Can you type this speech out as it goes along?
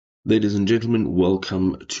Ladies and gentlemen,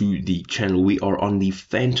 welcome to the channel. We are on the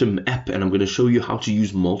Phantom app and I'm going to show you how to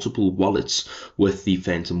use multiple wallets with the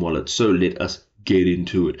Phantom wallet. So let us get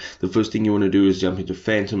into it. The first thing you want to do is jump into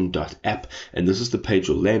phantom.app, and this is the page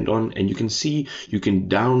you'll land on, and you can see you can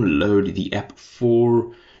download the app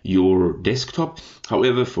for your desktop.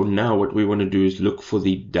 However, for now what we want to do is look for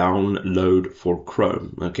the download for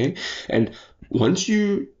Chrome. Okay, and once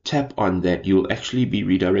you tap on that, you'll actually be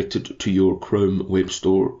redirected to your Chrome Web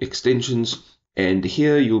Store extensions, and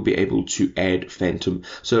here you'll be able to add Phantom.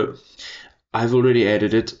 So I've already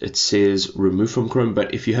added it. It says remove from Chrome,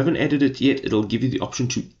 but if you haven't added it yet, it'll give you the option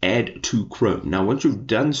to add to Chrome. Now, once you've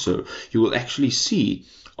done so, you will actually see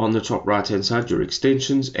on the top right hand side your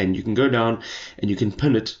extensions, and you can go down and you can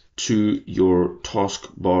pin it to your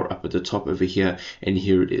taskbar up at the top over here, and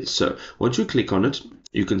here it is. So once you click on it,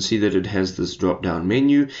 you can see that it has this drop down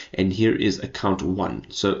menu, and here is account 1.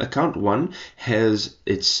 So account 1 has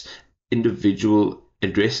its individual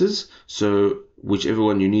addresses, so whichever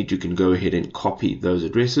one you need, you can go ahead and copy those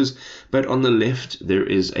addresses. But on the left there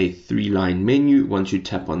is a 3-line menu. Once you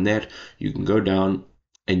tap on that, you can go down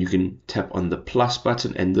and you can tap on the plus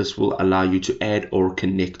button, and this will allow you to add or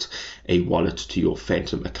connect a wallet to your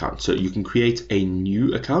Phantom account. So you can create a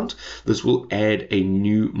new account. This will add a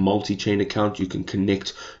new multi-chain account. You can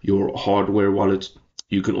connect your hardware wallet.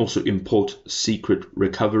 You can also import secret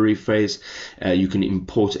recovery phrase. You can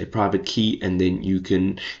import a private key, and then you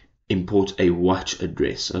can import a watch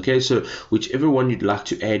address. Okay, so whichever one you'd like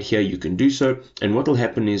to add here, you can do so. And what will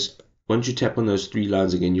happen is, once you tap on those 3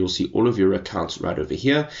 lines again, you'll see all of your accounts right over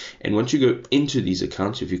here. And once you go into these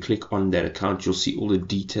accounts, if you click on that account, you'll see all the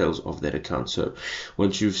details of that account. So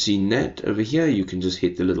once you've seen that over here, you can just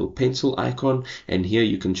hit the little pencil icon, and here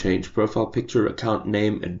you can change profile picture, account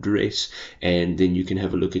name, address, and then you can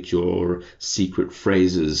have a look at your secret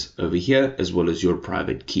phrases over here, as well as your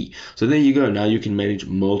private key. So there you go. Now you can manage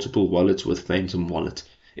multiple wallets with Phantom Wallet.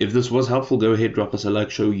 If this was helpful, go ahead, drop us a like,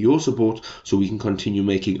 show your support so we can continue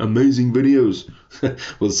making amazing videos.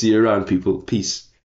 We'll see you around, people. Peace.